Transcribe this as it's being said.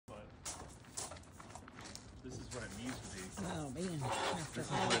is what it needs to be. Oh man, after This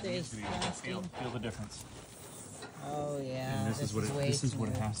is all what it day needs to be. You can feel blasting. the difference. Oh yeah, And this is what it way has to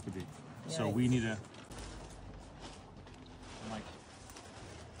be. smooth. So we need to. I'm like,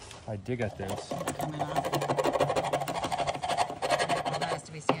 I dig at this. Coming off. All that has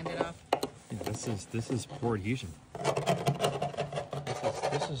to be sanded off. Yeah, this is poor adhesion.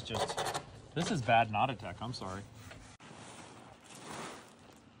 This is bad Nautatech. I'm sorry.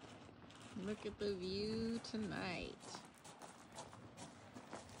 Look at the view tonight.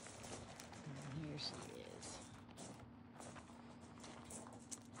 And here she is.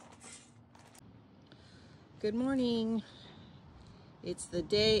 Good morning. It's the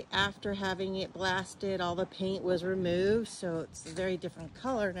day after having it blasted. All the paint was removed, so it's a very different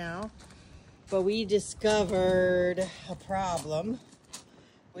color now. But we discovered a problem.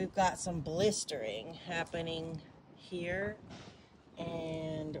 We've got some blistering happening here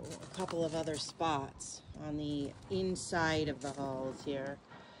and a couple of other spots on the inside of the hulls here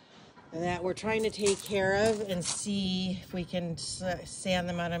that we're trying to take care of and see if we can sand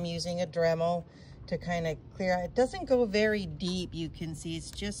them out. I'm using a Dremel to kind of clear out. It doesn't go very deep, you can see.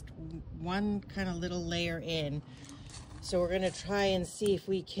 It's just one kind of little layer in. So we're going to try and see if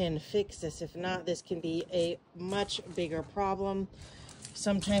we can fix this. If not, this can be a much bigger problem.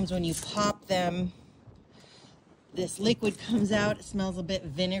 Sometimes when you pop them, this liquid comes out. It smells a bit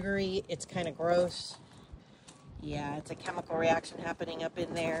vinegary. It's kind of gross. Yeah, it's a chemical reaction happening up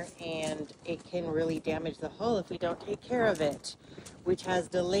in there, and it can really damage the hull if we don't take care of it, which has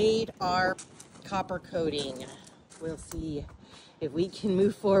delayed our copper coating. We'll see if we can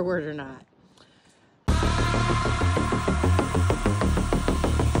move forward or not.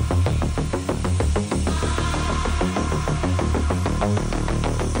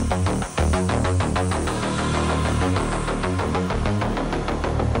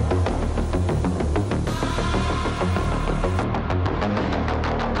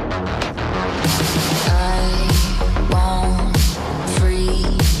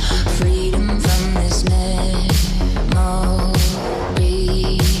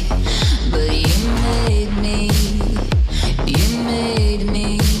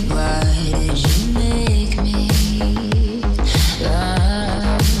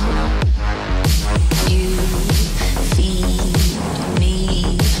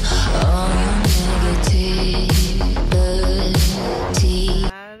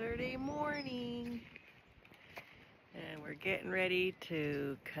 Getting ready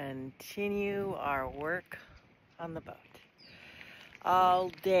to continue our work on the boat.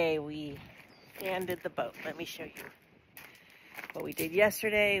 All day we sanded the boat. Let me show you. What we did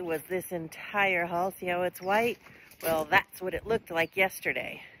yesterday was this entire hull. See how it's white? Well, that's what it looked like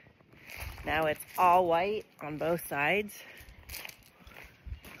yesterday. Now it's all white on both sides.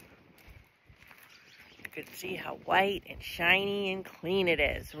 You can see how white and shiny and clean it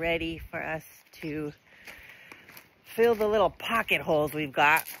is, ready for us to fill the little pocket holes we've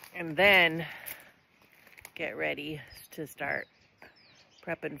got, and then get ready to start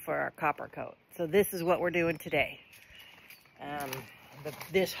prepping for our copper coat. So this is what we're doing today.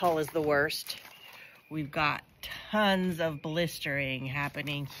 This hull is the worst. We've got tons of blistering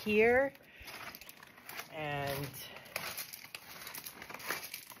happening here and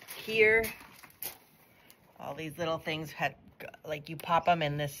here. All these little things had, like, you pop them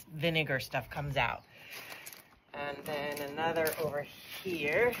and this vinegar stuff comes out. And then another over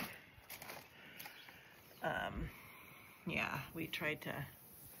here. Yeah, we tried to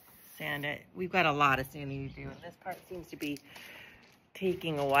sand it. We've got a lot of sanding to do, and this part seems to be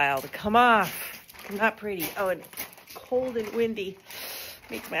taking a while to come off. Not pretty. Oh, and it's cold and windy.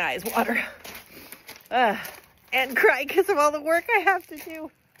 Makes my eyes water. And cry because of all the work I have to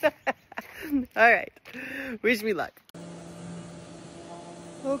do. All right. Wish me luck.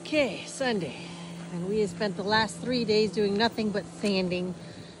 Okay, Sunday. And we have spent the last 3 days doing nothing but sanding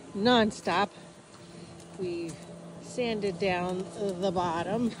non-stop. We've sanded down the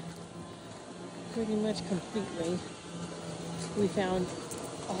bottom pretty much completely. We found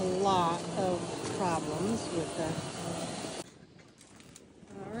a lot of problems with the...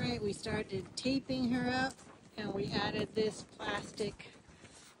 All right, we started taping her up, and we added this plastic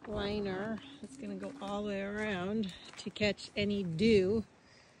liner. It's gonna go all the way around to catch any dew,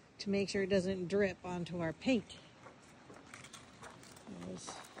 to make sure it doesn't drip onto our paint. There's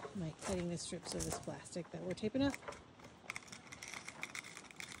my cutting the strips of this plastic that we're taping up.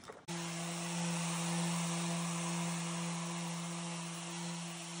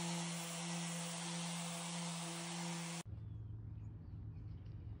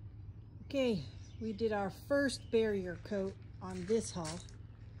 Okay, we did our first barrier coat on this hull.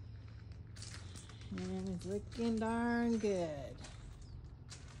 And it's looking darn good.